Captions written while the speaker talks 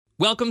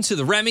Welcome to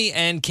the Remy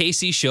and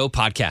Kasey Show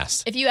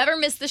podcast. If you ever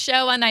miss the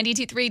show on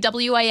 92.3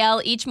 WIL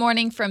each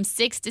morning from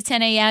 6 to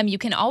 10 a.m., you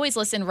can always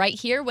listen right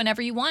here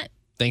whenever you want.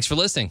 Thanks for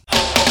listening.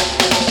 Friday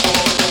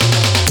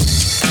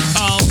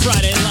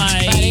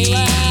Lights. Friday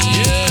Lights.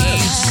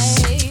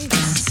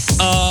 Yes.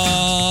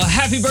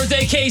 Happy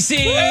birthday,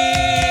 Kasey.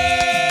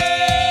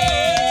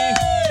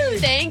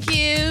 Thank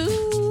you.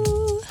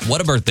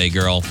 What a birthday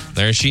girl.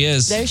 There she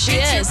is. There she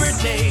It's is. your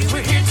birthday,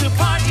 we're here to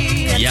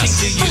party and Yes.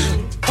 sing to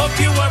you. Hope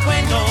you are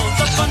bueno,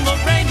 the fun will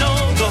rain, the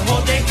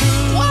whole day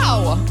through.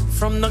 Wow.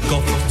 From the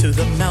Gulf to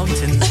the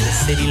mountains, the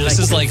city This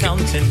is like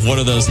one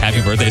of those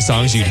happy birthday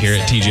songs you'd hear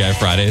at TGI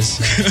Fridays.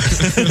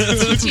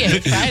 TGA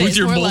Fridays. With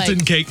your We're molten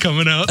like cake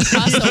coming out.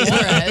 Casa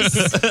Juarez.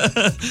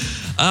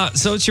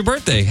 So it's your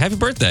birthday. Happy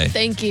birthday.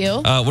 Thank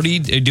you. What are you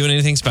doing?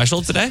 Anything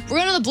special today? We're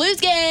going to the Blues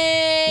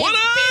game. What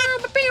up?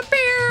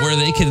 Where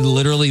they could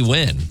literally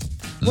win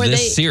Where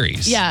this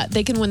series. Yeah,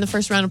 they can win the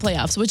first round of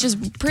playoffs, which is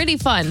pretty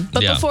fun.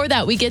 But Yeah. before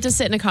that, we get to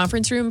sit in a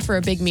conference room for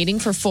a big meeting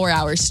for 4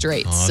 hours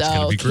straight. it's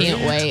gonna So be great.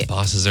 can't wait.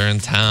 Bosses are in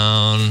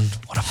town.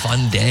 What a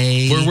fun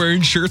day. We're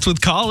wearing shirts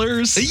with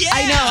collars. Yeah.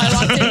 I know. I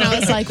walked in and I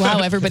was like, wow,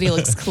 everybody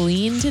looks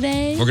clean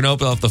today. We're going to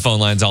open up the phone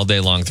lines all day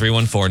long.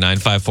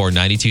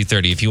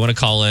 314-954-9230. If you want to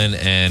call in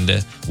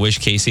and wish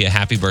Kasey a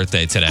happy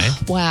birthday today.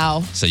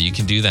 Wow. So you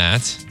can do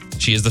that.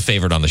 She is the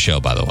favorite on the show,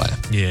 by the way.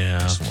 Yeah.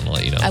 Just want to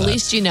let you know At that.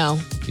 least you know.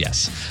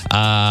 Yes.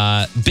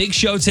 Big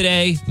show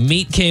today.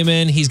 Meat came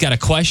in. He's got a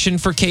question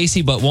for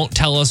Kasey, but won't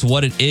tell us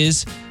what it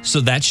is. So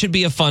that should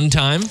be a fun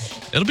time.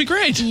 It'll be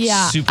great.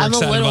 Yeah, Super I'm a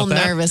excited little about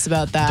that. nervous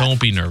about that. Don't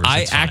be nervous. I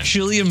It's fine.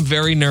 actually am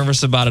very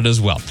nervous about it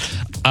as well.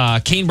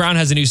 Kane Brown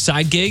has a new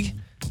side gig.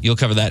 You'll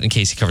cover that in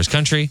Kasey Covers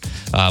Country.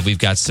 We've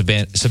got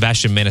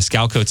Sebastian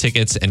Maniscalco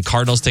tickets and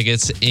Cardinals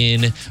tickets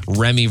in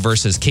Remy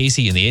versus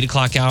Kasey in the 8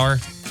 o'clock hour.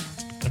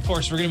 Of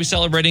course, we're going to be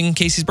celebrating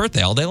Kasey's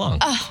birthday all day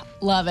long.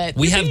 Love it.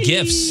 We have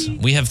gifts.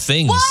 We have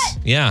things. What?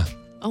 Yeah.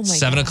 Oh my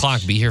 7 gosh.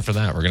 o'clock. Be here for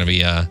that. We're going to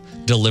be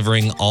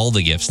delivering all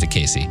the gifts to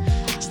Kasey.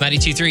 It's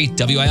 92.3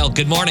 WIL.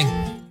 Good morning.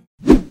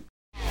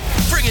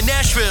 Bringing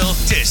Nashville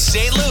to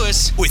St.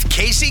 Louis with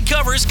Kasey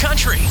Covers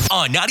Country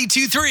on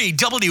 92.3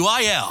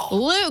 WIL.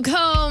 Luke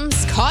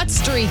Holmes caught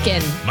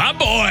streaking. My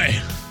boy.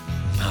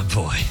 Oh,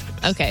 boy.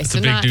 Okay, It's so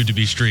a big not, dude to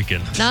be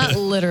streaking. not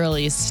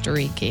literally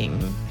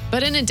streaking,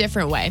 but in a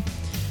different way.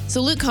 So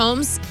Luke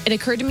Holmes, it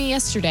occurred to me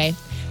yesterday,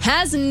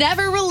 has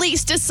never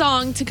released a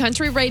song to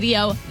country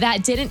radio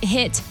that didn't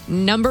hit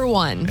number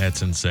one.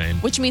 That's insane.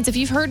 Which means if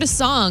you've heard a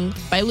song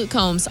by Luke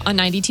Combs on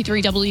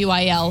 92.3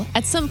 WIL,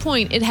 at some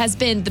point it has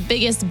been the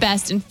biggest,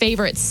 best, and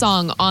favorite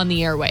song on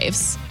the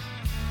airwaves.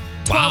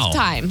 12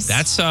 times.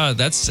 That's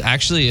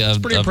actually a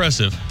Pretty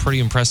impressive.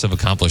 pretty impressive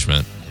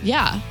accomplishment.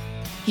 Yeah.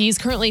 He's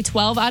currently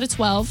 12 out of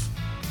 12.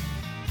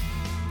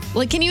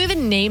 Like, can you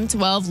even name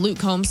 12 Luke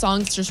Combs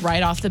songs just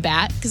right off the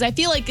bat? Because I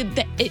feel like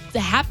it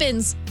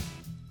happens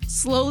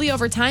slowly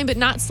over time, but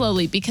not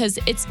slowly because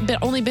it's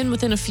only been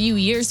within a few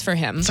years for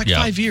him. It's like Yeah.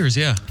 5 years,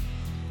 yeah.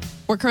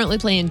 We're currently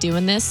playing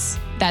Doing This.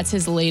 That's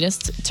his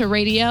latest to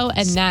radio,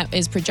 and that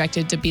is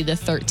projected to be the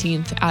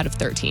 13th out of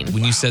 13.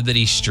 When you said that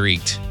he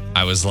streaked,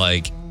 I was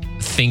like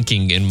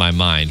thinking in my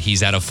mind,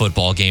 he's at a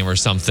football game or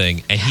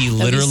something, and he That'd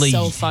be literally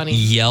so funny.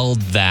 yelled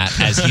that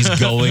as he's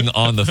going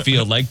on the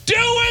field, like, doing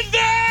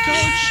that!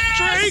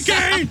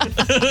 Streaking!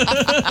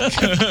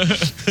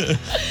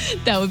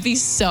 That would be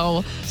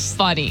so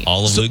funny.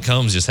 All of Luke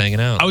Combs just hanging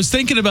out. I was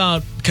thinking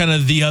about kind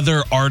of the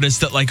other artists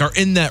that like are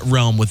in that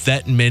realm with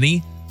that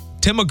many.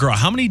 Tim McGraw,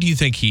 how many do you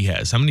think he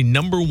has? How many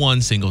number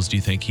one singles do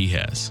you think he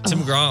has? Tim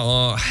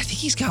McGraw, I think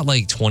he's got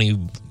like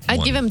 20.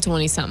 I'd give him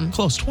 20 something.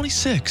 Close,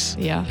 26.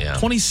 Yeah. Yeah.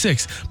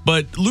 26.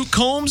 But Luke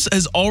Combs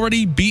has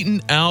already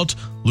beaten out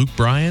Luke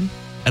Bryan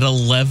at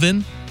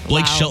 11.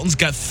 Blake Wow. Shelton's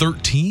got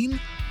 13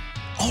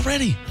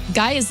 already.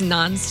 Guy is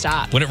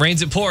nonstop. When it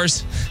rains, it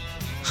pours.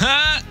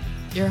 Ha!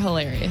 You're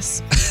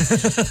hilarious.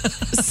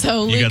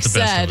 So You got Luke the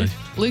best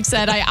of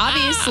said, I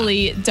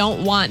obviously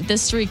don't want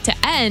this streak to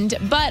end,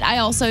 but I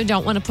also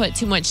don't want to put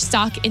too much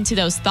stock into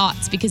those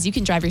thoughts because you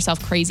can drive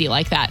yourself crazy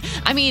like that.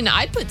 I mean,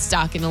 I'd put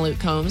stock into Luke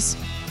Combs.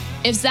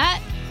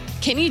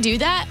 Can you do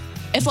that?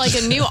 If like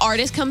a new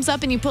artist comes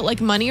up and you put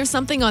like money or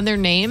something on their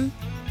name,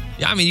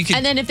 Yeah, I mean, you could.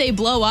 and then if they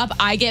blow up,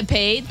 I get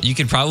paid. You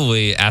could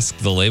probably ask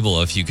the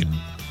label if you could,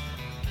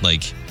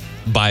 like,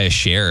 buy a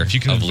share you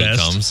can of Luke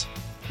invest. Combs.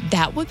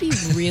 That would be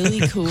really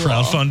cool.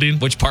 Crowdfunding.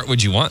 Which part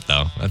would you want,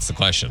 though? That's the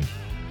question.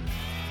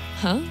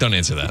 Huh? Don't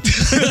answer that.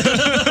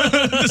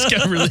 This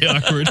got really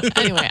awkward.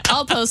 Anyway,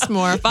 I'll post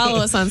more. Follow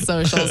us on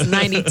socials,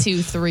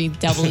 92.3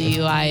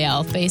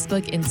 WIL,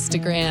 Facebook,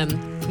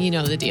 Instagram. You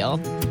know the deal.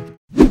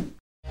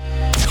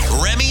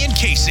 Remy and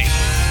Kasey.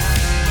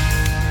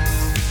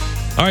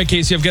 All right,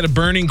 Kasey, I've got a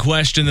burning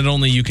question that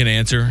only you can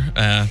answer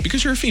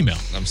because you're a female.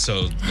 I'm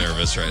so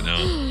nervous right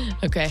now.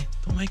 Okay.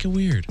 Don't make it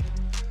weird.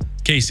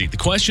 Kasey, the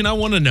question I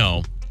want to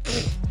know,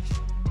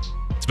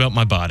 it's about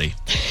my body.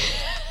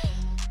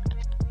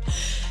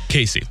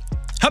 Kasey,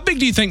 how big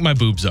do you think my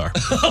boobs are?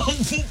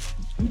 Dang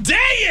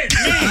it!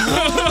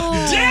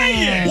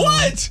 Dang it!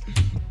 What?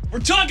 We're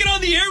talking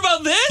on the air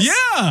about this?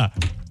 Yeah.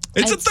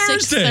 It's a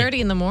Thursday. 6:30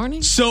 in the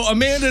morning. So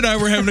Amanda and I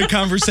were having a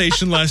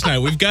conversation last night.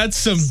 We've got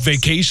some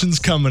vacations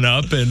coming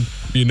up and,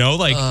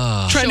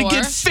 trying to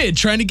get fit,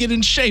 trying to get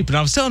in shape. And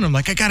I was telling him,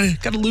 I gotta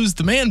lose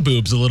the man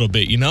boobs a little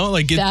bit,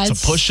 get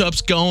some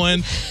push-ups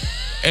going.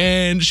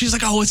 And she's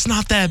like, oh, it's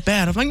not that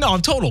bad. I'm like, no,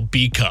 I'm total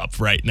B cup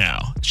right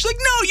now. She's like,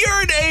 no,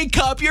 you're an A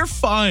cup. You're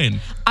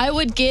fine. I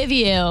would give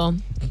you.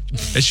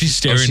 Is she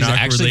staring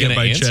awkwardly at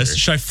my chest?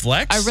 Should I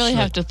flex? I really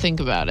have to think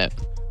about it.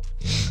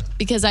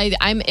 Because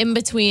I'm in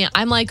between.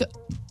 I'm like,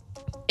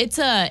 it's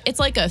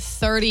like a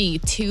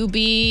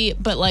 32B,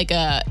 but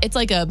it's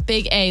like a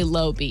big A,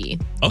 low B.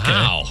 Okay.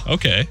 Wow.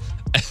 Okay.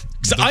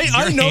 So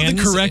I know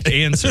the correct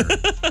answer.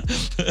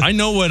 I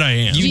know what I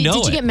am. Did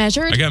you get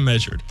measured? I got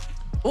measured.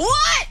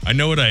 What? I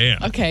know what I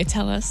am. Okay,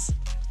 tell us.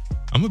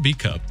 I'm a B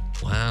cup.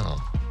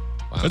 Wow.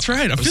 That's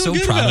right. I'm feeling so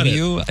good proud about of it.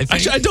 you.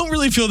 Actually, I don't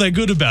really feel that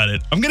good about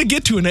it. I'm going to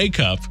get to an A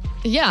cup.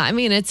 Yeah, I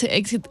mean, it's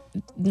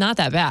not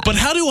that bad. But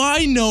how do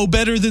I know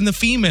better than the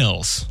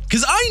females?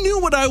 Because I knew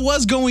what I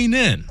was going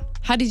in.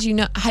 How did you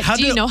know?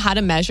 Do you know how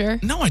to measure?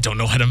 No, I don't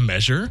know how to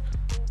measure.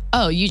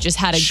 Oh, you just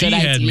had a good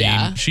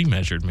idea. She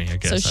measured me, I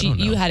guess. So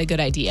you had a good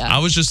idea. I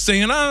was just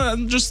saying,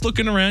 I'm just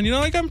looking around,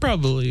 I'm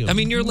probably.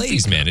 You're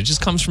ladies, man. It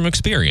just comes from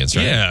experience,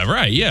 right? Yeah,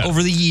 right. Yeah.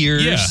 Over the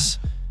years. Yeah.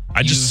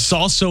 I just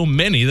saw so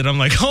many that I'm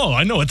like, oh,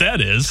 I know what that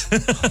is.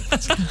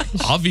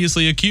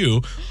 Obviously a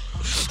Q.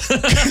 So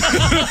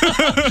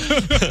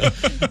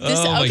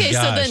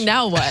then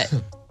now what?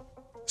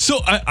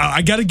 So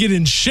I got to get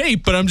in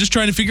shape, but I'm just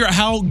trying to figure out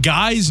how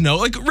guys know.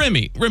 Like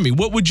Remy,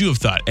 what would you have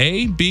thought?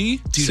 A,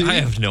 B, Dude, C? I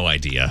have no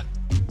idea.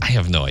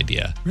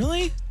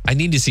 Really? I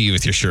need to see you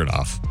with your shirt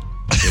off.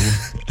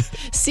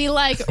 See,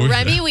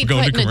 Remy, we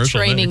put in a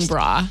training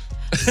bra.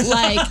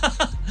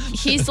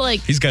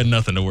 He's got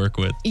nothing to work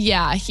with.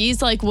 Yeah,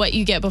 he's like what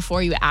you get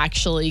before you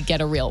actually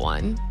get a real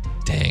one.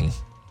 Dang.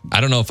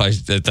 I don't know if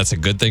that's a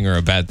good thing or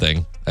a bad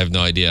thing. I have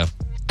no idea.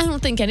 I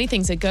don't think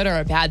anything's a good or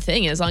a bad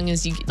thing as long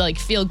as you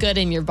feel good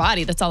in your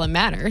body. That's all that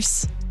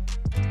matters.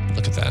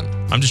 Look at that.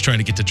 I'm just trying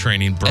to get to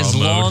training bra As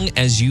mode. long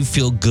as you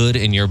feel good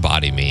in your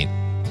body, mate.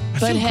 I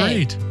feel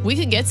great. We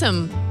could get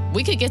some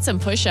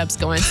push-ups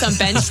going, some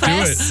bench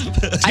press.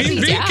 I'd Team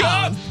be B down.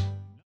 cup.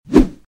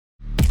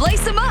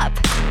 Lace them up.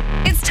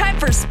 It's time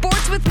for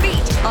Sports with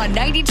Meat on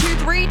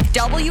 92.3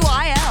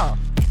 WIL.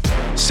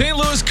 St.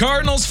 Louis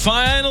Cardinals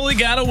finally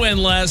got a win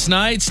last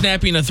night,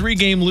 snapping a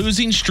 3-game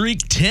losing streak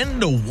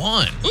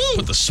 10-1.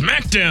 Put the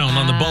smackdown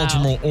on the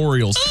Baltimore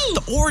Orioles.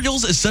 The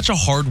Orioles is such a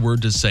hard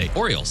word to say.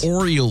 Orioles.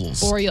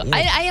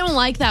 I don't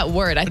like that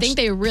word. I think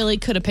they really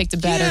could have picked a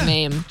better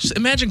name. Just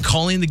imagine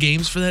calling the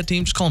games for that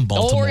team. Just call them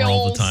Baltimore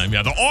all the time.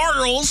 Yeah, the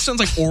Orioles sounds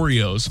like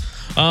Oreos.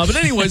 But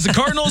anyways, the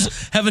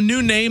Cardinals have a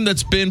new name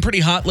that's been pretty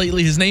hot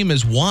lately. His name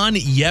is Juan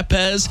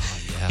Yepez.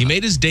 He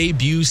made his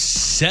debut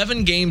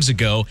 7 games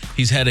ago.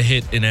 He's had a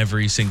hit in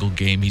every single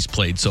game he's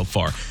played so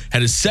far.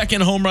 Had his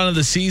second home run of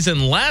the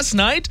season last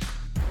night.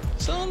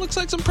 So it looks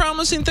like some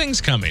promising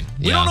things coming.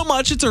 We don't know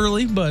much. It's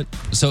early, but.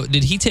 So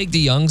did he take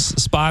DeYoung's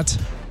spot?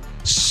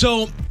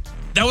 So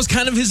that was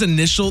kind of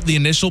the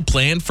initial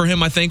plan for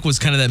him, I think, was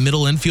kind of that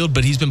middle infield,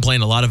 but he's been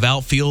playing a lot of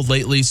outfield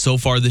lately so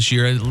far this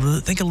year. I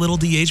think a little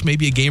DH,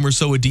 maybe a game or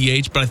so of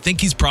DH, but I think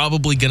he's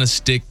probably going to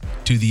stick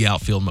to the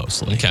outfield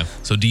mostly. Okay.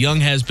 So DeYoung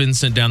has been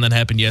sent down. That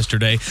happened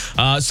yesterday.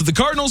 So the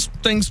Cardinals,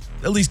 things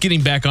at least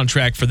getting back on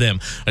track for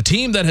them. A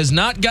team that has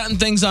not gotten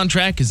things on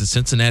track is the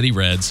Cincinnati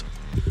Reds.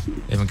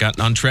 They haven't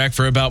gotten on track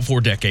for about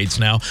 4 decades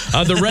now.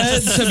 The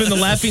Reds have been the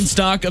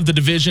laughingstock of the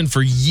division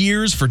for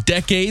years, for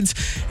decades,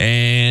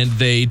 and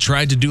they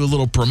tried to do a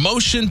little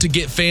promotion to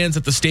get fans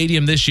at the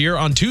stadium this year.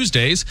 On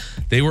Tuesdays,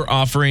 they were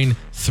offering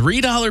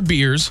 $3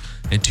 beers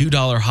and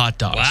 $2 hot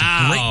dogs.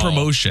 Wow. Great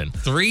promotion.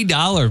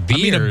 $3 beers.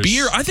 I mean, a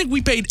beer, I think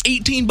we paid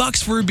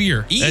 $18 for a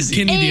beer at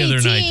Kenny the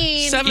other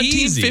night. 17,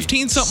 Easy.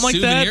 15, something like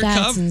Souvenir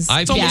that. cup. That's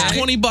It's almost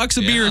 $20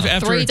 a beer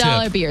after a tip.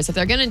 $3 beers. If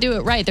they're going to do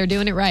it right, they're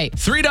doing it right.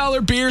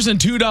 $3 beers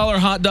and $2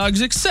 hot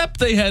dogs, except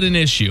they had an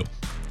issue.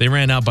 They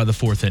ran out by the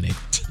 4th inning.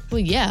 Well,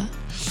 yeah.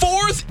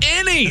 4th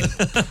inning!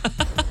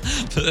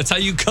 That's how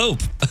you cope.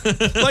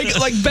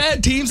 like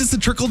bad teams, it's a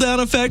trickle-down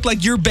effect.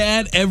 Like, you're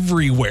bad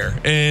everywhere.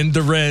 And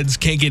the Reds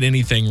can't get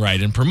anything right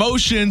in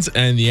promotions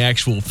and the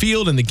actual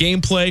field and the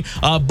gameplay.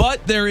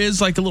 But there is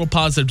like a little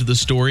positive to the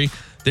story.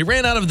 They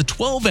ran out of the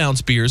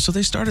 12-ounce beers, so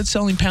they started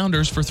selling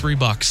pounders for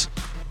 $3.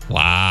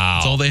 Wow.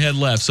 That's all they had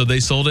left. So they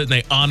sold it and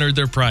they honored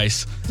their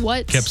price.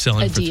 What? Kept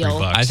selling a for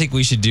deal. $3. I think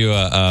we should do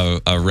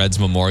a Reds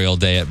Memorial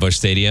Day at Busch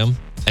Stadium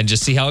and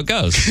just see how it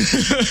goes.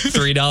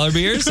 $3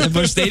 beers at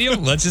Busch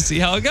Stadium. Let's just see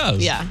how it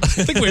goes. Yeah. I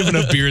think we have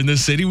enough beer in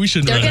this city. We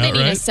shouldn't They're run going out, to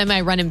need right? a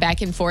semi running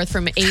back and forth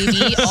from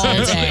 80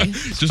 all day.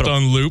 Just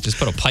on loop. Just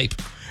put a pipe.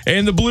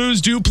 And the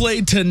Blues do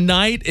play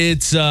tonight.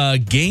 It's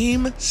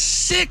game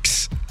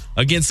 6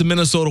 against the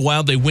Minnesota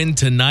Wild. They win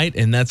tonight,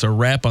 and that's a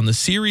wrap on the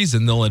series,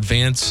 and they'll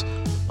advance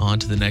on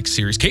to the next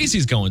series.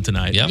 Casey's going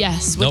tonight. Yep.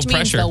 Yes, No which means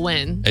pressure. they'll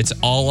win. It's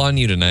all on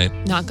you tonight.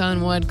 Knock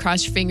on wood,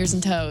 cross your fingers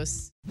and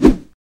toes.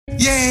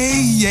 Yay,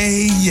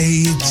 yay,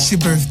 yay, it's your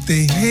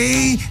birthday.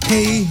 Hey,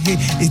 hey, hey,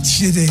 it's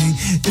your day.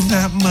 It's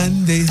not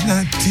Monday, it's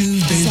not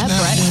Tuesday, Is it's that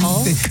not Brett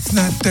Hull? Wednesday, it's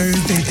not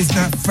Thursday, it's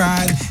not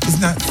Friday, it's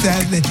not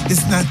Saturday,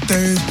 it's not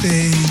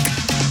Thursday.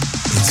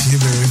 It's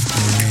your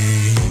birthday.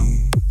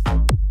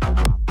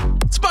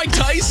 It's Mike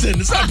Tyson.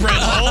 It's not Brett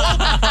Hull.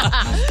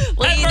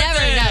 Well, you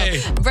birthday!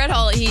 never know. Brett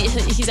Hull,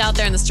 he's out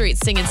there in the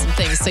streets singing some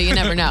things, so you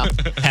never know.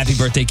 Happy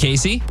birthday,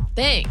 Kasey.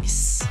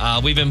 Thanks.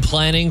 We've been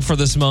planning for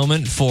this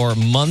moment for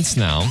months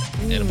now,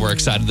 and we're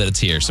excited that it's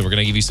here. So we're going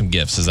to give you some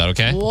gifts. Is that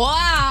okay?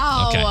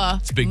 Wow. Okay.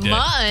 It's a big day.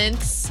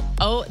 Months.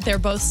 Oh, they're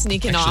both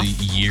sneaking Actually,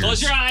 off. years.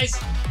 Close your eyes.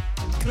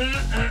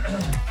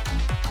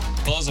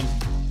 Close them.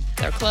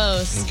 They're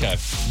closed. Okay.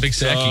 Big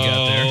sack you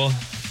got there.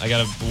 I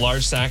got a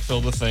large sack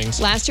filled with things.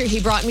 Last year, he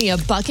brought me a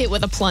bucket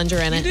with a plunger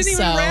in it. You didn't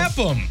even wrap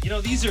them. You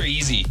know, these are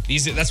easy.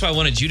 That's why I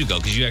wanted you to go,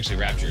 because you actually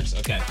wrapped yours.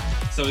 Okay.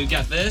 So we've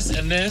got this,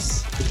 and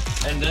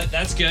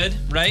that's good,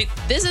 right?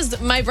 This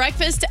is my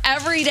breakfast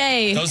every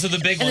day. Those are the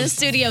big in the ones.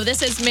 studio.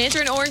 This is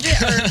mandarin oranges,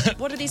 or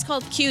what are these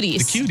called?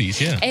 Cuties. The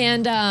cuties, yeah.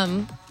 And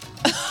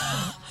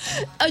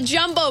a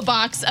jumbo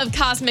box of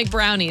cosmic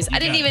brownies. I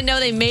didn't got even know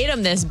they made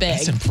them this big.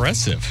 That's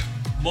impressive.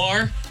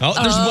 More. Oh,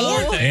 there's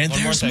Oh. more. And One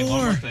more there's thing. One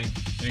more more. thing.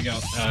 There you go.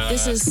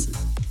 This is.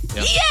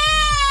 Yep.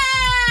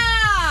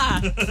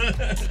 Yeah!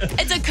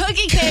 It's a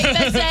cookie cake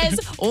that says,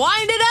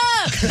 wind it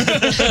up.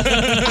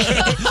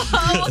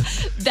 Oh,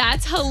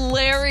 that's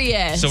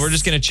hilarious. So we're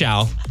just going to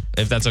chow,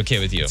 if that's okay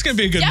with you. It's going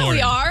to be a good Yeah, we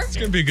morning. are. It's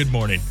going to be a good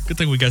morning. Good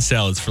thing we got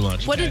salads for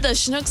lunch. What did the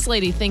Schnucks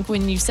lady think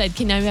when you said,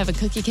 can I have a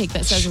cookie cake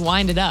that says,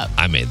 wind it up?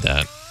 I made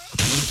that.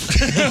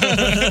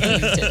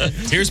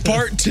 Here's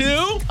part 2.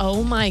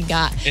 Oh my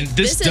God. And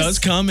this does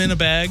come in a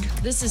bag.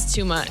 This is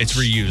too much. It's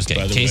reused,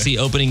 by the way. Kasey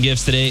opening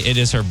gifts today. It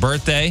is her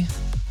birthday.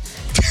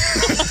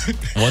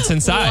 What's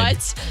inside?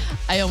 What?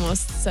 I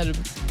almost said a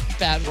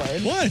bad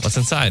word. What? What's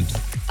inside?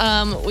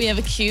 We have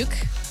a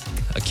cuke,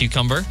 A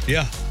cucumber?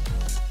 Yeah.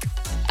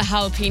 a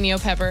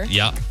jalapeno pepper,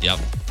 Yep.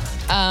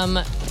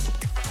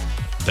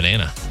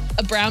 Banana.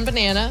 a brown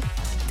banana,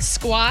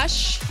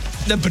 squash,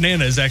 That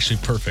banana is actually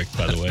perfect,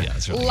 by the way. Yeah,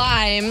 it's really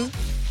lime,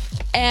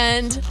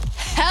 and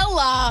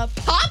hella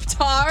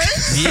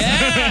Pop-Tarts.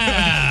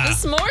 Yeah. The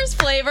s'mores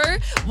flavor.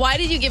 Why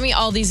did you give me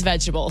all these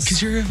vegetables?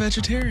 Because you're a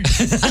vegetarian.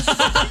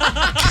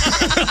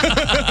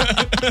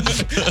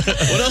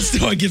 What else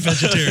do I give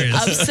vegetarians?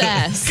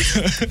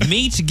 Obsessed.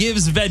 Meat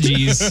gives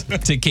veggies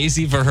to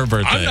Kasey for her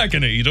birthday. I'm not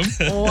going to eat them.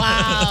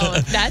 Wow.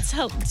 That's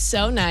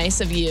so nice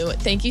of you.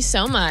 Thank you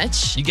so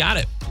much. You got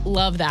it.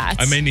 Love that.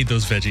 I may need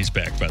those veggies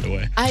back, by the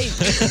way.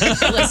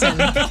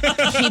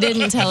 Listen, he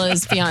didn't tell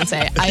his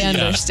fiance. I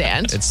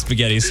understand. It's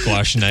spaghetti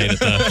squash night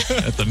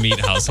at the meat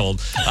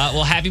household.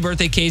 Well, happy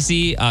birthday,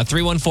 Kasey.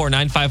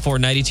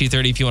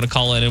 314-954-9230 if you want to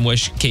call in and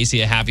wish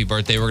Kasey a happy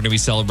birthday. We're going to be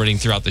celebrating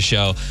throughout the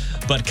show.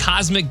 But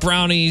cosmic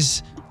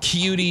brownies,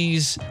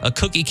 cuties, a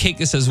cookie cake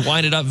that says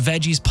wind it up,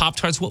 veggies,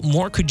 Pop-Tarts. What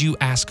more could you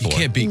ask for? You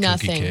can't beat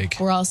Nothing. cookie cake.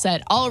 We're all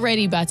set.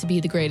 Already about to be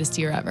the greatest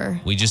year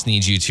ever. We just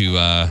need you to,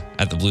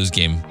 at the Blues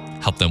game,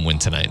 help them win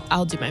tonight.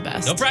 I'll do my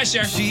best. No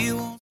pressure.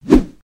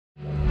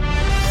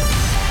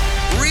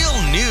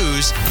 Real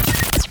news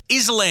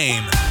is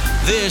lame.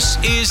 This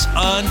is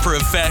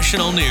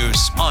unprofessional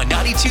news on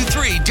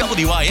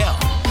 92.3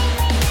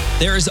 WIL.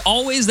 There is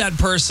always that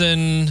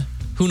person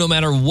who, no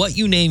matter what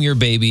you name your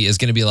baby, is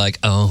going to be like,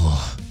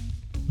 oh,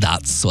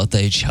 that's what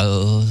they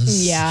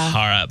chose. Yeah.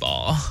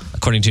 Horrible.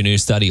 According to a new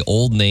study,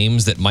 old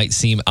names that might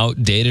seem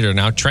outdated are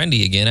now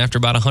trendy again after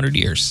about 100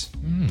 years.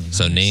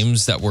 So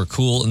names that were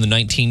cool in the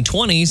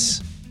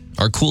 1920s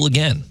are cool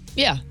again.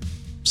 Yeah.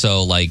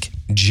 So like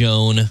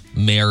Joan,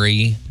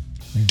 Mary,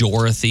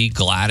 Dorothy,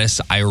 Gladys,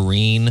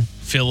 Irene,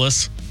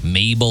 Phyllis.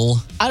 Mabel.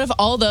 Out of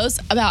all those,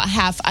 about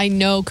half I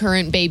know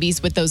current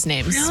babies with those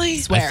names. Really?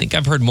 Swear. I think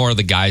I've heard more of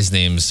the guys'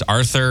 names.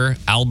 Arthur,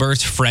 Albert,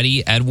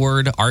 Freddie,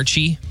 Edward,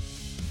 Archie,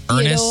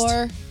 Ernest,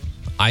 Theodore.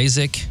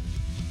 Isaac,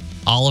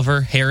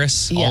 Oliver,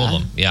 Harris, all Yeah. of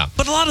them. Yeah.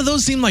 But a lot of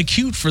those seem like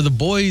cute for the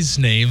boys'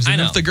 names. And I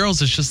know. if the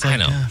girls, it's just like, I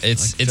know. yeah,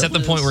 It's like at the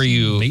Phyllis, point where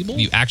you Mabel?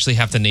 actually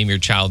have to name your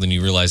child and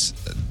you realize,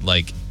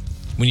 like,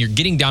 when you're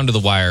getting down to the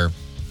wire,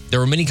 there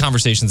were many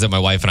conversations that my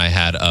wife and I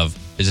had of,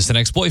 is this an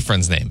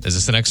ex-boyfriend's name? Is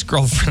this an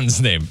ex-girlfriend's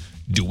name?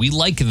 Do we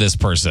like this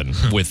person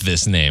with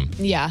this name?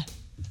 Yeah.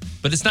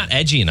 But it's not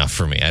edgy enough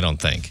for me, I don't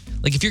think.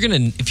 Like, if you're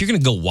gonna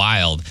go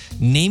wild,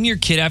 name your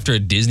kid after a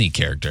Disney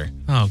character.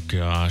 Oh,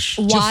 gosh.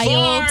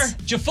 Wild.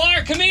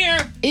 Jafar, come here.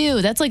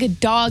 Ew, that's like a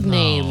dog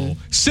name.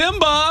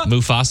 Simba.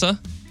 Mufasa?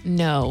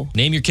 No.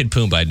 Name your kid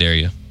Pumbaa, I dare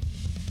you.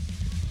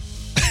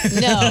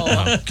 No.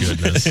 Oh,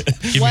 goodness.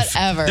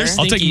 Whatever. There's-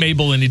 I'll take Stinky.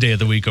 Mabel any day of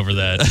the week over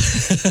that.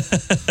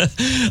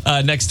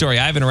 Next story.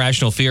 I have an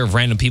irrational fear of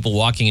random people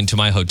walking into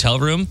my hotel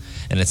room,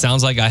 and it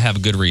sounds like I have a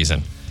good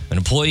reason. An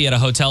employee at a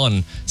hotel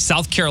in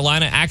South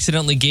Carolina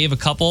accidentally gave a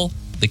couple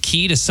the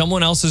key to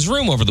someone else's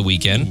room over the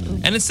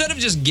weekend. And instead of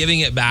just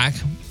giving it back,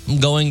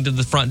 going to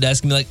the front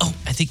desk and be like, oh,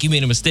 I think you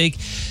made a mistake,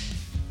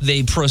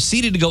 they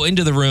proceeded to go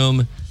into the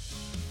room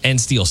and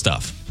steal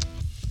stuff.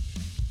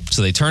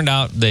 So they turned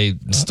out, they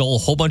stole a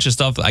whole bunch of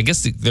stuff. I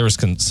guess there was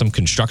some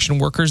construction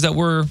workers that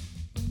were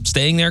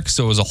staying there,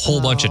 so it was a whole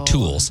bunch of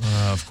tools.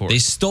 Of course. They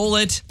stole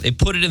it. They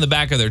put it in the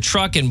back of their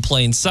truck in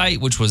plain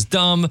sight, which was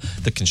dumb.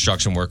 The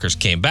construction workers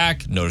came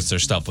back, noticed their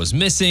stuff was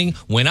missing,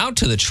 went out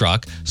to the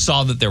truck,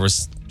 saw that their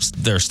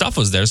stuff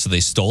was there, so they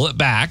stole it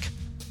back.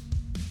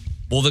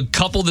 Well, the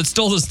couple that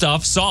stole the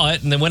stuff saw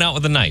it and then went out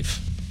with a knife.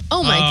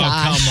 Oh my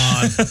God. Come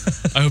on.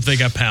 I hope they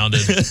got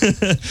pounded.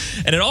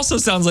 And it also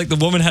sounds like the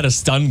woman had a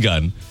stun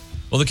gun.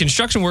 Well, the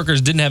construction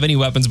workers didn't have any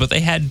weapons, but they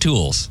had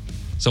tools.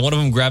 So one of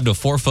them grabbed a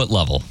 4-foot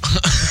level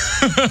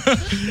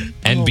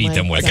and beat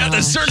them with it. Got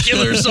the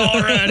circular saw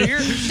right here.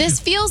 This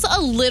feels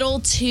a little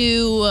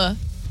too,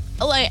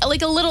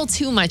 like a little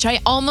too much. I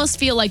almost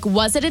feel like,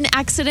 was it an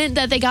accident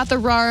that they got the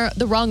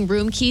wrong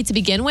room key to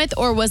begin with?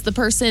 Or was the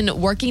person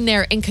working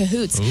there in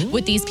cahoots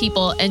with these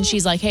people? And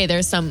she's like, hey,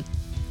 there's some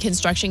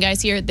construction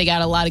guys here. They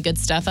got a lot of good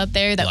stuff up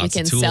there that Lots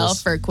we of can sell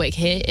tools. for a quick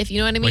hit, if you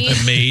know what I mean. Like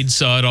the maid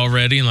saw it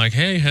already and like,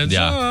 hey, heads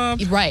up.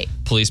 Right.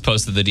 Police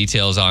posted the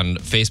details on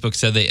Facebook,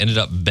 said they ended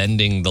up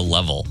bending the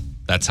level.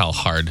 That's how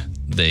hard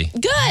they...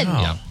 Good.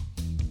 Yeah.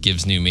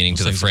 Gives new meaning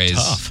to the things are phrase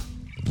tough.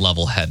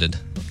 level-headed.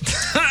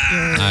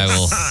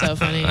 So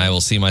funny. I will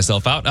see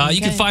myself out.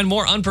 You can Okay. find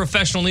more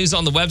unprofessional news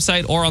on the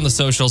website or on the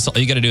socials. All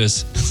you got to do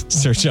is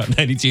search out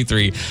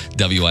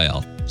 92.3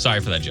 WIL. Sorry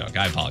for that joke.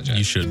 I apologize.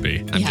 You should be.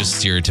 I'm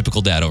just your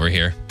typical dad over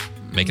here,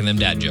 making them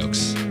dad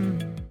jokes.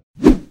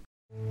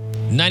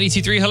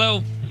 92.3,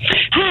 hello.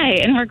 Hi,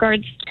 in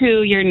regards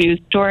to your news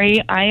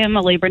story, I am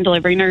a labor and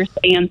delivery nurse,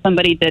 and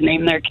somebody did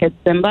name their kid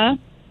Simba.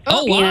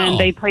 Oh, wow. And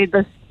they played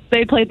the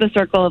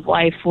Circle of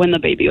Life when the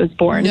baby was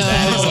born. No.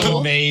 That is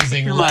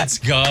amazing. Let's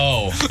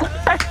go.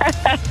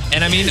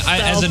 And I mean,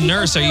 as a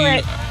nurse, are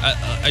you?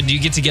 Do you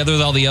get together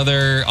with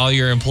all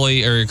your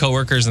employee or your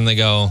coworkers, and they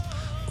go,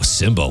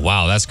 Simba?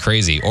 Wow, that's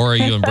crazy. Or are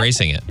you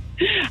embracing it?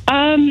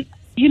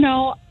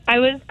 I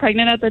was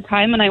pregnant at the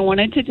time, and I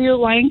wanted to do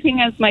Lion King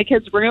as my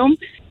kid's room,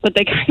 but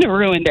they kind of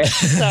ruined it.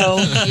 So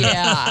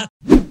Yeah.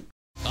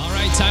 All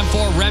right, time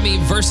for Remy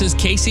versus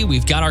Kasey.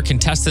 We've got our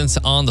contestants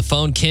on the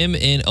phone, Kim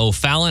in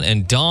O'Fallon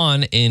and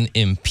Dawn in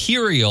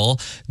Imperial.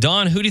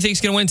 Dawn, who do you think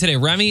is going to win today,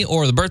 Remy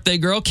or the birthday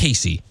girl,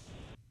 Kasey?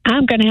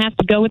 I'm going to have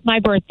to go with my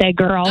birthday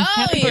girl. Oh,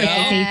 Happy birthday,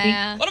 Kasey.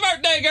 yeah. What a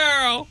birthday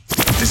girl!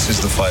 This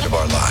is the fight of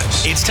our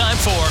lives. It's time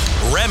for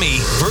Remy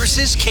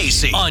versus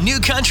Kasey on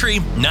New Country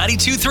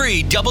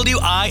 92.3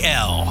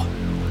 WIL.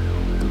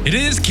 It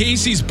is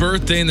Kasey's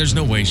birthday, and there's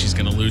no way she's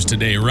going to lose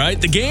today, right?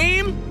 The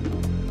game?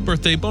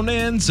 Birthday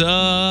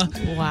bonanza.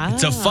 Wow.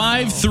 It's a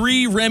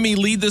 5-3 Remy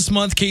lead this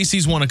month.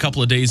 Kasey's won a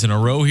couple of days in a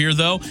row here,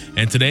 though.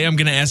 And today I'm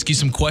going to ask you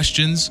some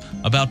questions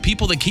about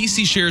people that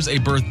Kasey shares a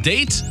birth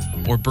date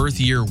or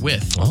birth year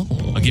with. Oh.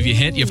 I'll give you a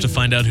hint. You have to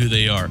find out who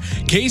they are.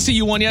 Kasey,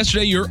 you won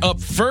yesterday. You're up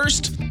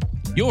first.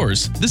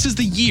 Yours. This is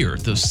the year,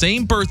 the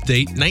same birth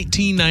date,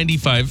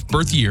 1995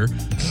 birth year.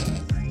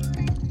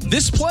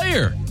 This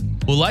player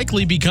will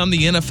likely become the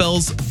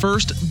NFL's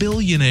first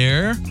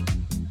billionaire.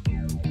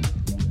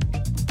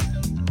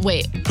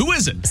 Wait, Who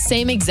is it?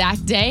 same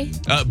exact day?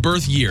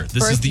 Birth year.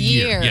 This is Birth the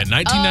year. Yeah,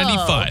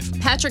 1995. Oh,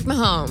 Patrick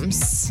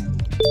Mahomes.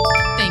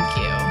 Thank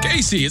you.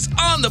 Kasey is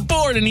on the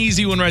board. An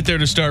easy one right there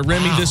to start.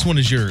 Remy, this one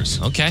is yours.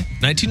 Okay.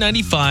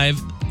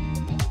 1995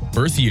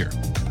 birth year.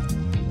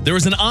 There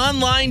was an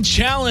online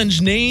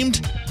challenge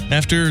named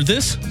after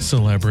this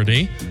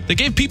celebrity that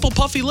gave people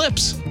puffy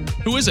lips.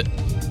 Who is it?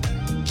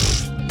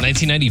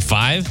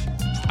 1995?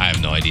 I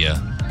have no idea.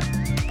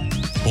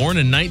 Born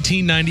in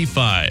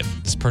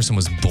 1995. This person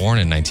was born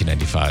in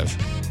 1995.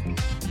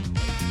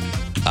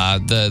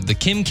 The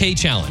Kim K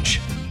challenge.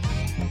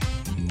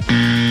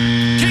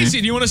 Kasey,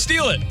 do you want to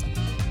steal it?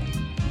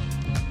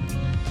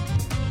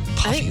 I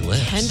Puffy think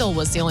lips. Kendall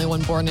was the only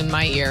one born in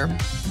my year.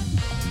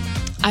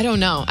 I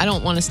don't know. I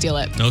don't want to steal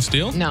it. No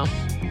steal? No.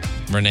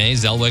 Renee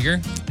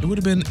Zellweger. It would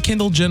have been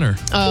Kendall Jenner.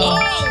 Oh.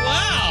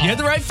 wow. You had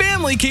the right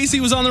family. Kasey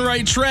was on the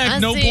right track. I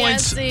No see, I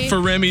points see. for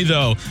Remy,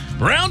 though.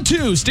 Round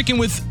 2, sticking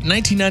with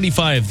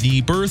 1995,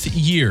 the birth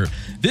year.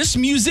 This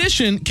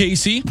musician,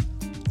 Kasey,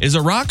 is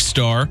a rock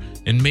star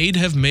and may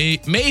have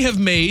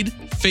made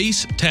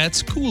face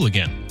tats cool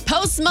again.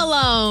 Post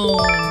Malone.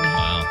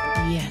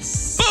 Wow.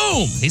 Yes.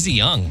 Boom! He's a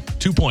young.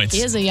 2 points.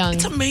 He is a young.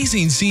 It's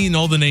amazing seeing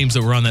all the names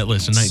that were on that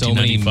list in So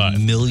many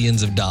 1995.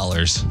 millions of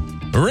dollars.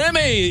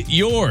 Remy,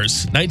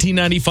 yours.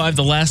 1995,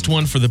 the last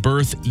one for the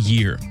birth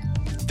year.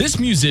 This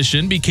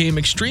musician became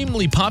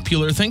extremely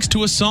popular thanks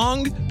to a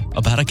song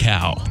about a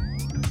cow.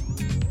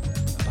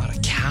 About a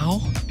cow?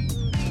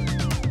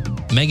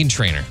 Meghan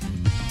Trainor.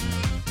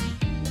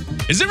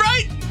 Is it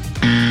right?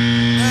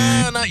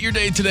 Not your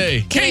day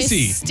today. Can I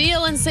Kasey.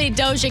 steal and say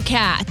Doja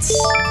Cat?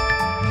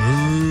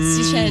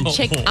 She said,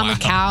 chick, I'm a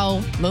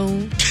cow.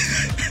 Moo.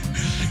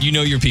 You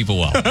know your people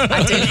well.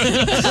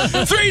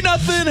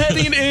 3-0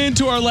 heading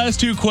into our last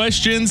two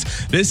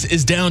questions. This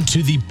is down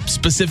to the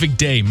specific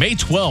day, May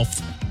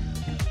 12th.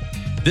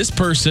 This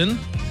person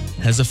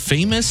has a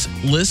famous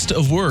list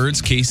of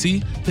words,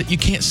 Kasey, that you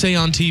can't say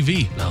on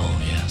TV. Oh,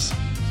 yes.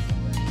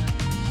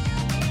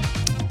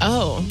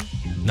 Oh.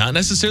 Not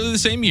necessarily the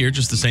same year,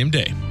 just the same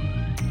day.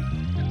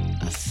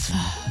 I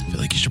feel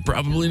like you should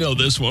probably know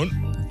this one.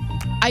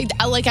 I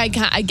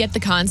get the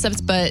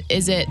concept, but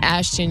is it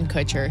Ashton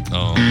Kutcher?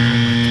 Oh,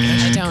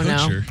 I don't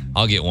know.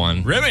 I'll get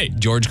one. Remy.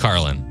 George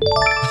Carlin.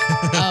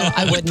 Oh,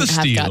 I wouldn't have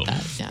steal. got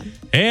that. Yeah.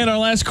 And our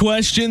last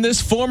question.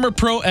 This former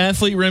pro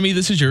athlete, Remy,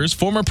 this is yours.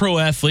 Former pro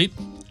athlete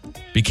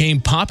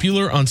became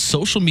popular on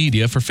social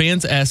media for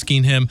fans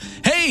asking him,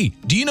 hey,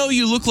 do you know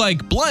you look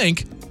like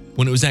blank?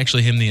 When it was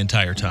actually him the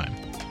entire time.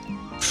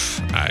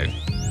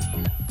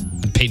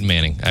 Peyton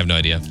Manning. I have no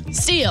idea.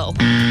 Steal.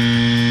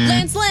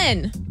 Lance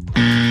Lynn.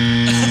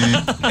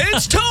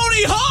 It's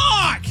Tony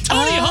Hawk!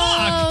 Tony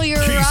Hawk! Oh, you're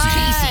right.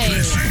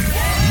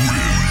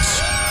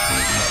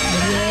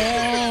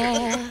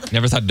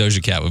 Never thought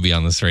Doja Cat would be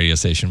on this radio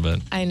station, but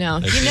I know.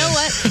 You know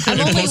what? I'm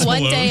only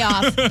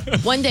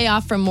one day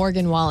off from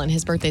Morgan Wallen.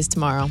 His birthday's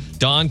tomorrow.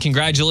 Dawn,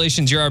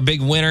 congratulations. You're our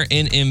big winner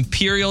in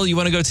Imperial. You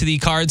want to go to the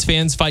Cards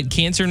Fans Fight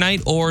Cancer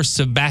Night or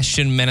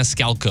Sebastian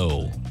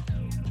Maniscalco?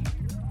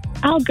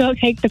 I'll go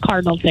take the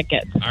Cardinal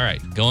tickets. All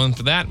right, going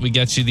for that. We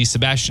got you the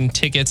Sebastian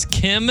tickets,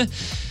 Kim,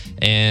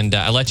 and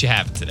I let you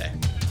have it today.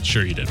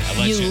 Sure you did.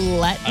 You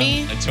let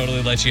me? I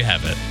totally let you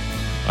have it.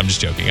 I'm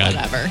just joking.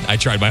 Whatever. I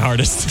tried my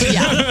hardest.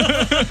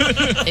 Yeah.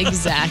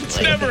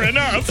 Exactly. Never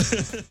enough.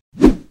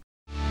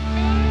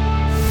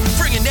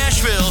 Bringing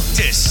Nashville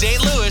to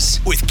St. Louis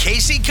with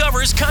Kasey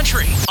Covers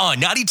Country on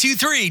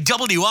 92.3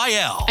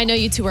 WIL. I know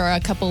you two are a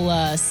couple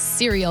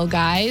cereal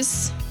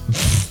guys.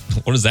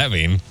 What does that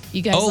mean?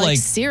 You guys like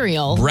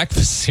cereal.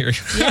 Breakfast cereal.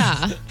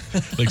 Yeah.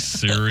 Like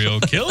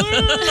serial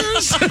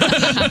killers?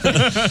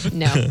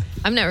 No,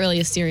 I'm not really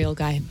a cereal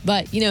guy.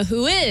 But you know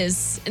who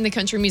is in the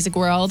country music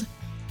world?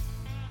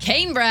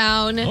 Kane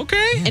Brown.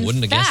 Okay. In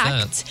Wouldn't have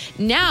guessed fact,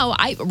 now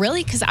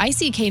because I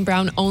see Kane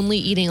Brown only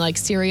eating like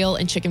cereal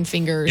and chicken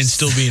fingers. And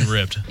still being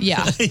ripped.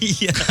 Yeah. Yeah.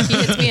 He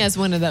hits me as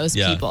one of those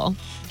Yeah. people.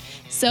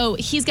 So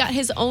he's got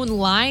his own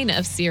line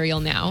of cereal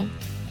now.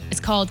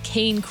 It's called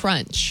Kane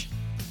Krunch.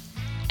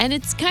 And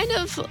it's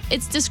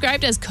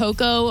described as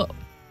cocoa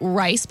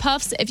rice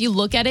puffs. If you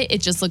look at it,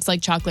 it just looks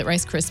like chocolate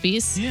Rice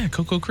Krispies. Yeah,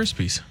 Cocoa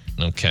Krispies.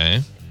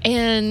 Okay.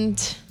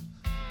 And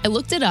I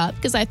looked it up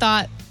because I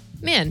thought,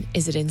 man,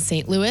 is it in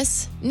St.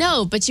 Louis?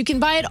 No, but you can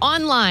buy it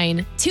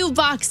online. 2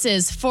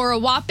 boxes for a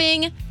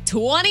whopping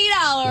 $20.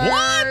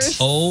 What?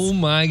 Oh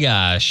my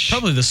gosh.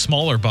 Probably the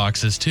smaller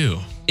boxes too.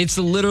 It's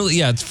literally,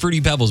 it's Fruity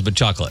Pebbles, but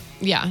chocolate.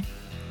 Yeah.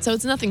 So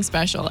it's nothing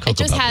special. Cocoa it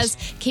just Pebbles.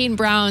 has Kane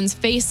Brown's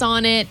face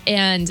on it.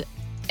 And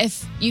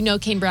if you know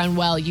Kane Brown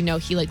well, you know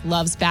he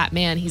loves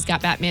Batman. He's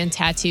got Batman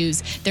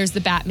tattoos. There's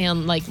the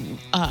Batman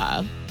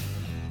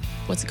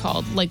what's it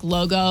called? Like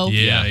logo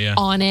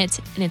on it.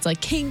 And it's like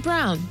Kane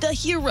Brown, the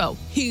hero.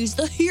 He's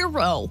the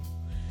hero.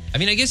 I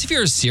mean, I guess if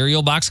you're a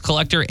cereal box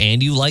collector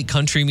and you like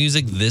country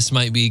music, this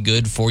might be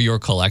good for your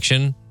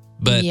collection.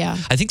 But Yeah.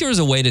 I think there was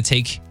a way to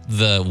take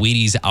the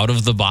Wheaties out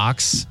of the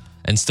box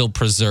and still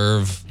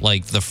preserve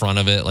like the front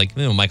of it, like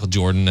Michael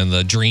Jordan and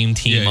the Dream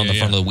Team on the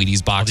front of the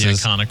Wheaties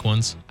boxes. All the iconic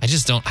ones. I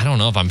don't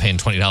know if I'm paying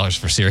 $20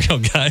 for cereal,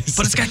 guys.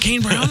 But it's got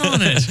Kane Brown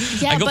on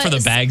it. Yeah, I go for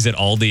the bags at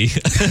Aldi.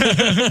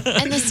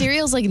 And the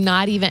cereal's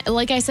not even,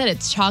 like I said,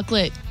 it's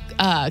chocolate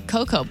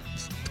Cocoa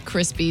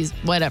Krispies,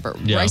 whatever.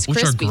 Yeah, Rice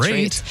which are Krispie great.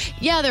 treats.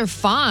 Yeah, they're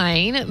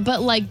fine,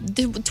 but like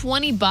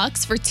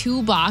 $20 for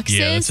 2 boxes.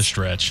 Yeah, it's a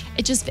stretch.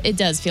 It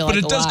does feel But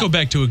like it does go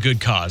back to a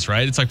good cause,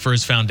 right? It's like for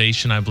his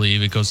foundation, I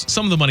believe.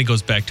 Some of the money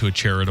goes back to a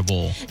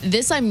charitable.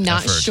 This I'm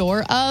not effort.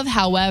 sure of.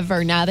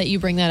 However, now that you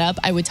bring that up,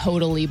 I would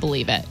totally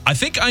believe it. I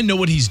think I know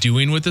what he's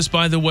doing with this,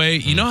 by the way.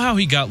 You know how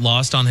he got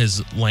lost on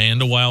his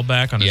land a while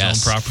back on his own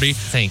property?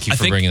 Thank you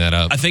for bringing that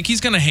up. I think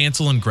he's going to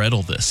Hansel and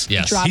Gretel this.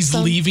 Yes. Drop He's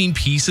some? leaving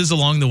pieces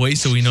along the way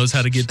so he knows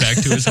how to get back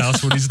to his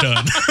house when he's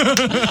done.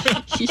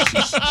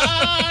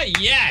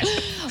 Yes.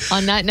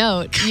 On that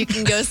note, you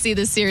can go see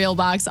the cereal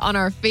box on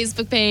our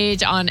Facebook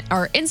page, on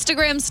our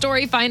Instagram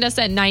story. Find us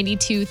at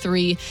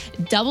 92.3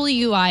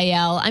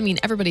 WIL. I mean,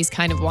 everybody's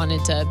kind of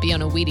wanted to be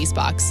on a Wheaties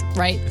box,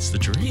 right? It's the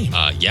dream.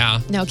 Yeah.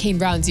 Now Kane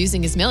Brown's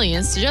using his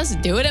millions to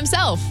just do it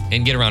himself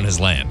And get around his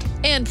land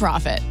and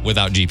profit.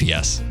 without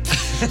GPS.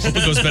 Hope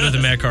it goes better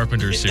than Matt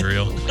Carpenter's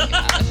cereal.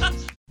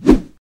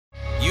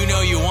 You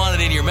know you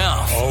want it in your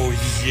mouth. Oh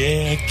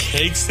yeah,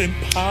 cakes and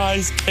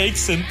pies,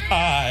 cakes and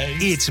pies.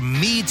 It's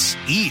Meats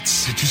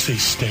Eats Did you say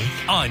steak?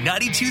 on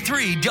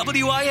 92.3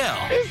 WIL.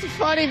 It's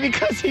funny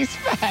because he's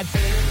fat.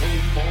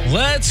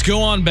 Let's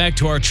go on back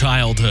to our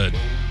childhood.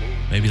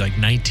 Maybe like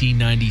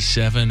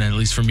 1997, at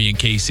least for me and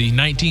Kasey.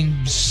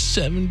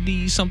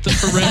 1970 something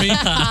for Remy.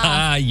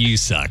 You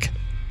suck.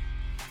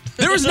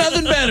 There was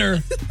nothing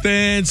better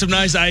than some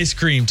nice ice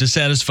cream to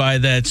satisfy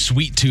that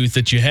sweet tooth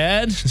that you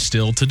had.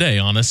 Still today,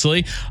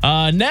 honestly.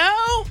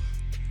 Now,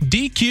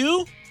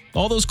 DQ,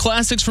 all those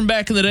classics from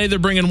back in the day, they're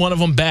bringing one of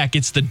them back.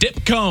 It's the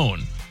dip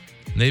cone.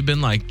 They've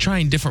been like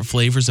trying different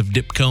flavors of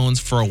dip cones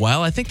for a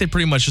while. I think they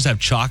pretty much just have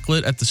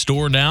chocolate at the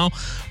store now.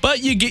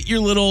 But you get your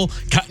little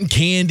cotton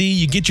candy,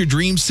 you get your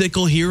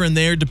dreamsicle here and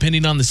there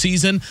depending on the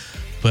season.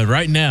 But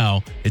right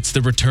now, it's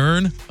the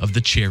return of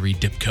the cherry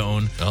dip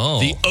cone. Oh.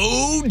 The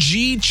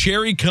OG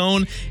cherry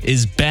cone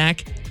is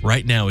back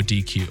right now at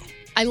DQ.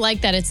 I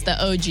like that it's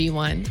the OG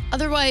one.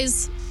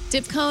 Otherwise,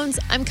 dip cones,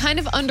 I'm kind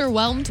of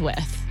underwhelmed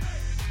with.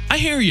 I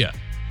hear you.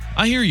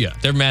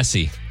 They're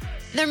messy.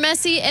 They're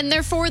messy and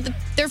they're for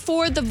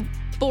the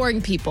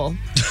boring people.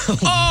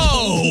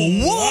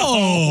 Oh,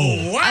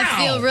 whoa. Wow. I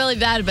feel really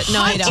bad, but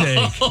no, I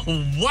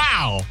don't.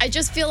 Wow. I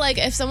just feel like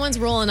if someone's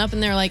rolling up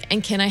and they're like,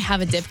 and can I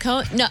have a dip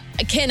cone? No,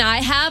 can I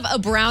have a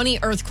brownie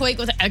earthquake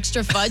with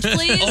extra fudge,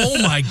 please?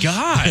 Oh my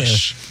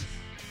gosh.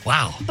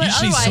 Wow. But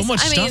Usually so otherwise, much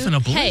stuff in a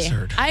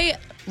blizzard. Hey, I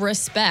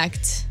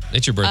respect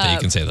It's your birthday. You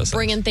can say those.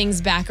 bringing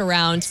things back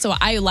around. So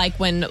I like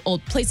when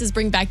old places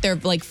bring back their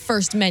like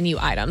first menu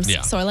items.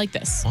 Yeah. So I like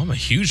this. Well, I'm a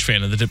huge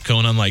fan of the dip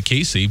cone, unlike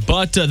Kasey,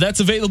 but that's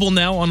available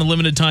now on a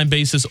limited time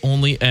basis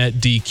only at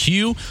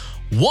DQ.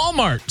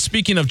 Walmart,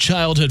 speaking of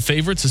childhood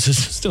favorites, this is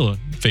still a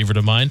favorite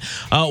of mine.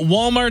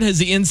 Walmart has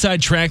the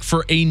inside track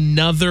for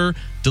another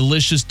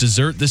delicious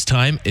dessert. This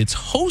time, it's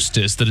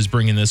Hostess that is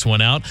bringing this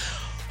one out.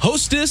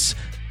 Hostess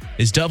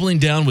is doubling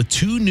down with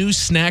 2 new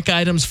snack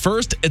items.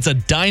 First, it's a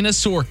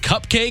dinosaur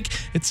cupcake.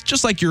 It's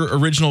just like your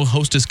original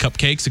Hostess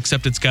cupcakes,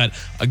 except it's got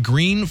a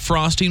green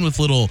frosting with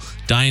little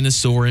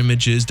dinosaur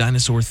images,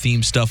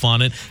 dinosaur-themed stuff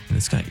on it, and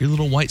it's got your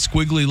little white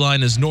squiggly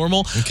line as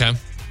normal. Okay.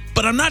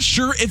 But I'm not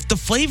sure if the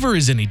flavor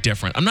is any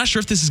different. I'm not sure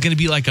if this is going to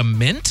be like a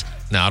mint.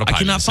 No, it'll I probably be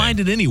cannot the same. find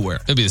it anywhere.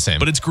 It'll be the same.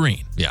 But it's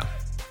green. Yeah.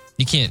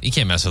 You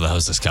can't mess with a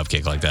Hostess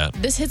cupcake like that.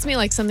 This hits me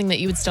like something that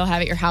you would still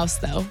have at your house,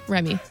 though,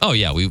 Remy. Oh,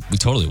 yeah. We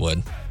totally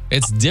would.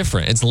 It's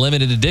different. It's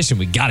limited edition.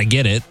 We got to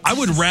get it. I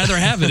would rather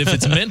have it if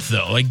it's mint,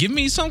 though. Like, give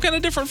me some kind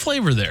of different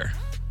flavor there.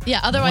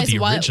 Yeah, otherwise, the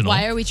original.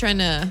 why are we trying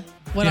to,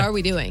 what Yeah, are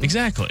we doing?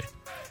 Exactly.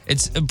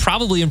 It's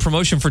probably in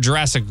promotion for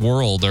Jurassic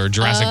World or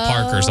Jurassic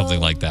Park or something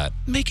like that.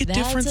 Make it That's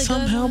different a good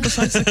somehow one.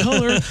 besides the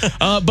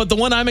color. But the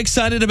one I'm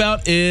excited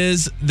about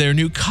is their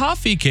new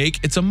coffee cake.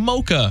 It's a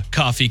mocha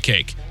coffee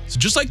cake. So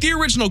just like the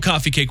original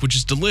coffee cake, which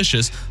is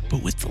delicious,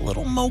 but with the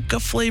little mocha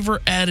flavor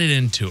added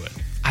into it.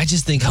 I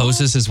just think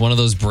Hostess is one of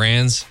those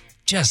brands.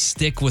 Just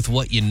stick with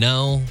what you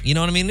know. You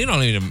know what I mean? We don't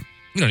need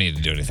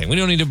to do anything. We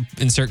don't need to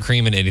insert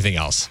cream in anything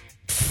else.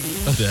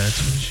 That's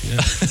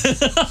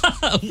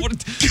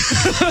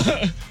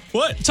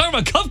What? Talking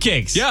about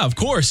cupcakes. Yeah, of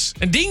course.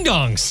 And ding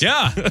dongs.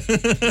 Yeah.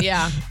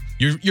 Yeah,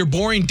 You're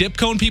boring dip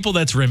cone people.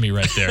 That's Remy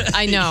right there.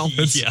 I know.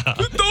 Yeah.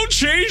 Don't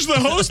change the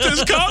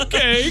Hostess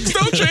cupcakes.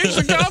 Don't change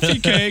the coffee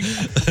cake.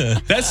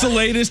 That's the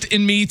latest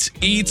in meats,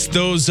 eats,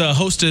 those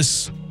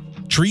Hostess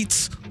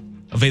treats.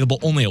 Available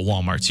only at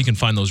Walmart. So you can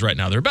find those right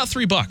now. They're about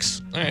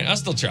 $3. All right. I'll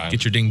still try.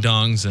 Get your ding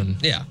dongs and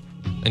Yeah.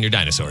 And your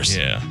dinosaurs.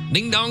 yeah.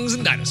 Ding dongs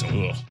and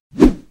dinosaurs.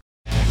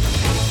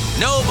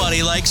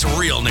 Nobody likes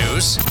real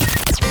news.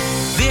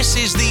 This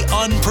is the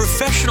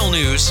unprofessional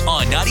news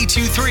on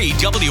 92.3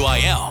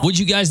 WIL. Would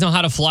you guys know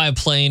how to fly a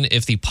plane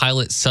if the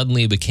pilot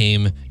suddenly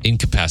became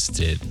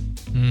incapacitated?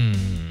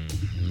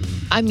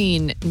 I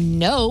mean,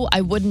 no,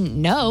 I wouldn't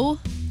know.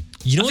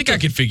 You know I think I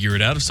could figure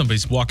it out if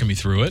somebody's walking me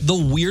through it. The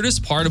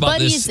weirdest part about But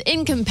this. he's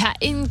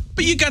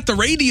But you got the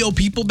radio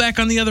people back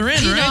on the other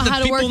end, you right? know The how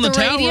to people work in the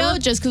tower. radio?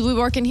 Just because we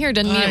work in here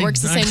doesn't mean it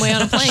works the same way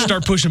on a plane.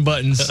 Start pushing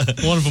buttons.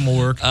 One of them will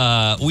work.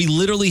 We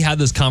literally had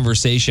this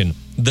conversation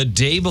the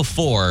day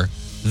before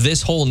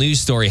this whole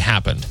news story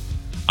happened.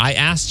 I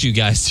asked you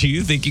guys, do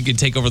you think you could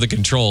take over the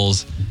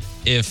controls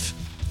if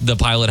the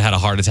pilot had a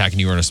heart attack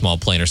and you were in a small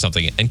plane or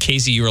something? And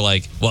Kasey, you were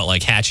like, what,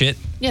 like Hatchet?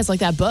 Yeah, it's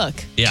like that book.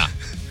 Yeah.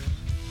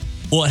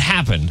 Well, it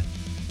happened.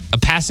 A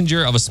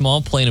passenger of a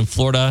small plane in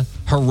Florida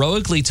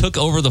heroically took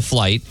over the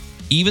flight,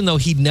 even though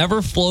he'd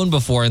never flown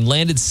before, and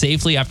landed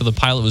safely after the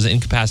pilot was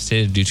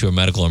incapacitated due to a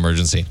medical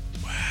emergency.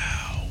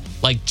 Wow.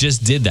 Like,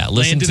 just did that.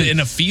 Landed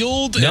in a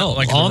field? No,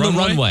 like on the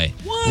runway.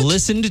 What?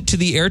 Listened to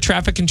the air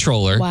traffic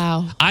controller.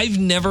 Wow. I've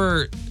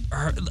never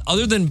heard,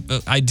 other than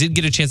I did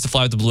get a chance to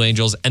fly with the Blue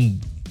Angels,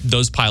 and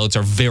those pilots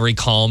are very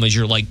calm as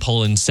you're like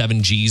pulling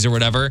 7 Gs or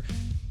whatever.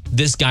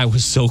 This guy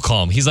was so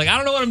calm. He's like, I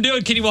don't know what I'm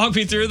doing. Can you walk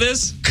me through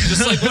this?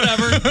 Just like,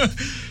 whatever.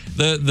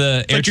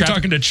 The air Like you're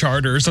talking to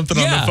Charter or something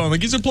on Yeah. the phone.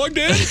 Like, is it plugged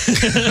in?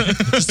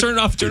 Just turn it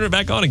off, turn it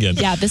back on again.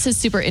 Yeah, this is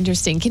super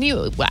interesting. Can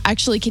you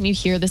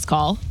hear this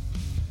call?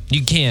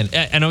 You can.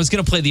 And I was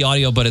going to play the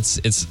audio, but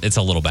it's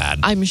a little bad.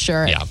 I'm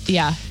sure. Yeah.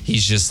 Yeah.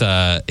 He's just,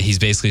 he's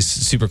basically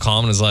super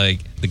calm and is like,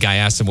 the guy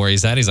asked him where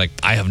he's at. He's like,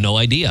 I have no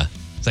idea.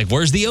 It's like,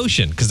 where's the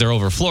ocean? Because they're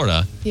over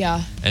Florida.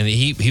 Yeah. And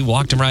he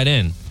walked him right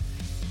in.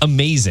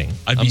 Amazing.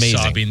 I'd be Amazing.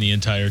 sobbing the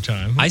entire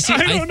time. I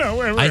don't know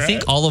where I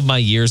think all of my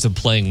years of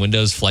playing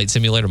Windows Flight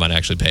Simulator might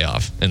actually pay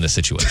off in this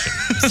situation.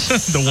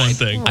 The one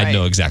thing. I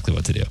know exactly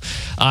what to do.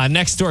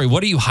 Next story.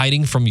 What are you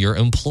hiding from your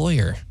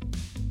employer?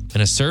 In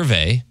a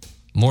survey,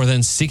 more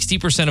than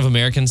 60% of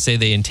Americans say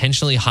they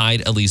intentionally hide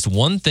at least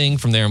one thing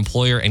from their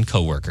employer and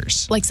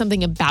coworkers. Like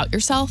something about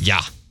yourself? Yeah.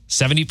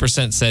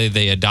 70% say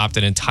they adopt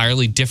an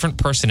entirely different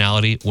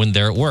personality when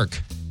they're at work.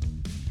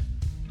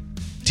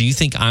 Do you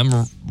think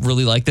I'm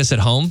really like this at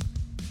home?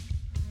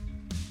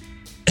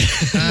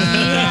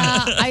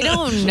 Yeah, I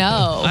don't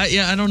know.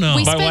 I don't know.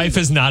 My wife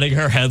is nodding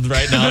her head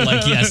right now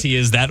like, yes, he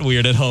is that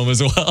weird at home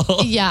as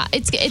well. Yeah, I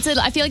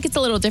feel like it's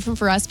a little different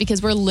for us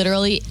because we're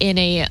literally in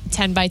a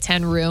 10 by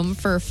 10 room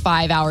for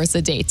 5 hours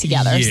a day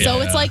together. Yeah.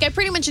 So it's like I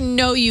pretty much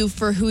know you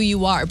for who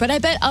you are. But I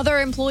bet other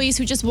employees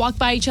who just walk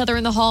by each other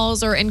in the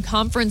halls or in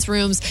conference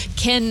rooms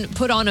can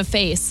put on a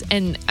face,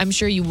 and I'm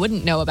sure you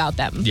wouldn't know about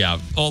them. Yeah.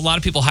 Well, a lot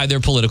of people hide their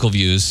political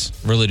views,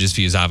 religious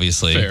views,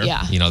 obviously. Fair.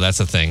 Yeah. You know, that's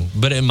the thing.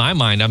 But in my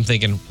mind, I'm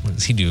thinking, what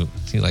does he do?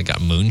 Is he like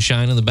got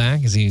moonshine in the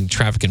back? Is he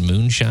trafficking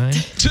moonshine?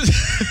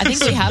 I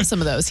think we have some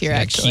of those here,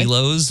 actually.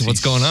 Kilos?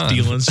 What's going on?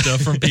 Stealing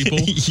stuff from people.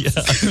 Yeah.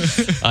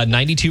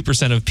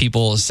 92% of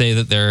people say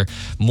that they're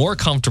more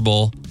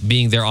comfortable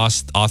being their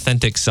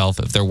authentic self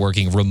if they're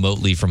working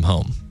remotely from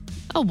home.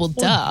 Oh, well,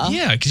 duh.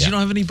 Yeah, because you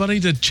don't have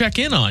anybody to check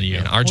in on you.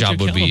 And our job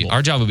would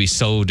be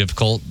so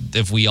difficult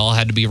if we all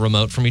had to be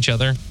remote from each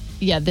other.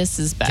 Yeah, this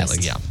is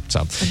best.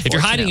 So if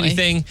you're hiding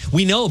Unfortunately. anything,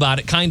 we know about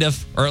it, kind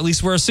of, or at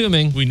least we're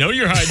assuming. We know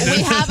you're hiding it.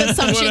 We have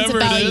assumptions Whatever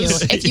about it you.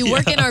 is. If you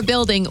work in our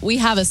building, we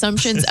have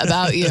assumptions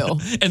about you.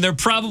 And they're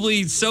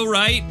probably so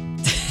right.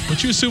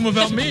 What you assume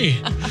about me?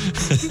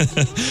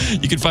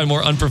 You can find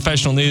more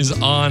unprofessional news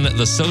on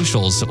the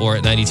socials or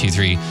at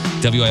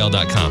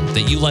 923wil.com.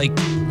 That you like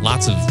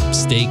lots of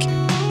steak.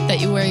 That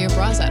you wear your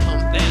bras at home.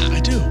 Yeah, I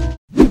do.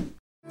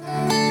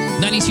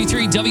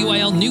 92.3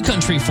 WIL New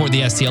Country for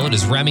the STL. It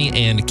is Remy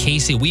and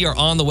Kasey. We are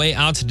on the way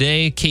out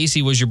today.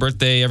 Kasey, was your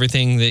birthday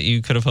everything that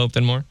you could have hoped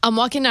and more? I'm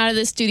walking out of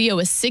the studio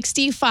with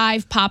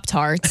 65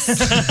 Pop-Tarts.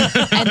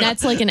 And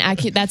that's like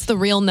that's the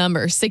real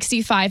number.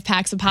 65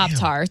 packs of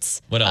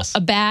Pop-Tarts. What else?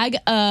 A bag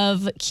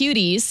of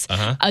Cuties,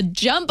 a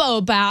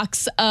jumbo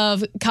box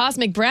of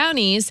Cosmic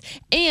Brownies,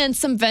 and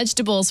some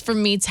vegetables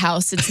from Meat's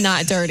house. It's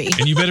not dirty.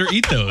 And you better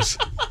eat those.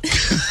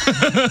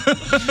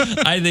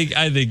 I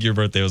think your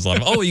birthday was a lot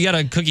of. Oh, you got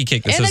a cookie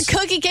cake that And says a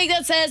cookie cake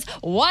that says,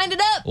 wind it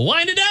up.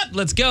 Wind it up.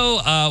 Let's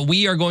go.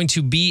 We are going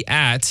to be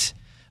at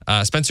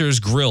Spencer's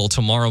Grill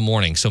tomorrow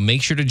morning. So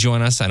make sure to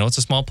join us. I know it's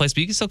a small place,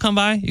 but you can still come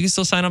by. You can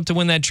still sign up to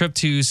win that trip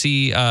to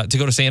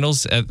go to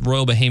Sandals at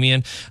Royal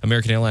Bahamian.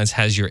 American Airlines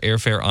has your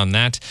airfare on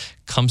that.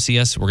 Come see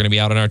us. We're going to be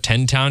out on our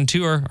 10-town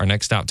tour. Our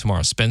next stop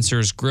tomorrow,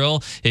 Spencer's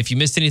Grill. If you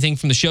missed anything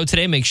from the show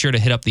today, make sure to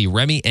hit up the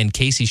Remy and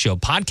Kasey Show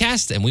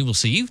podcast, and we will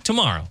see you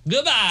tomorrow.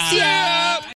 Goodbye. Yeah.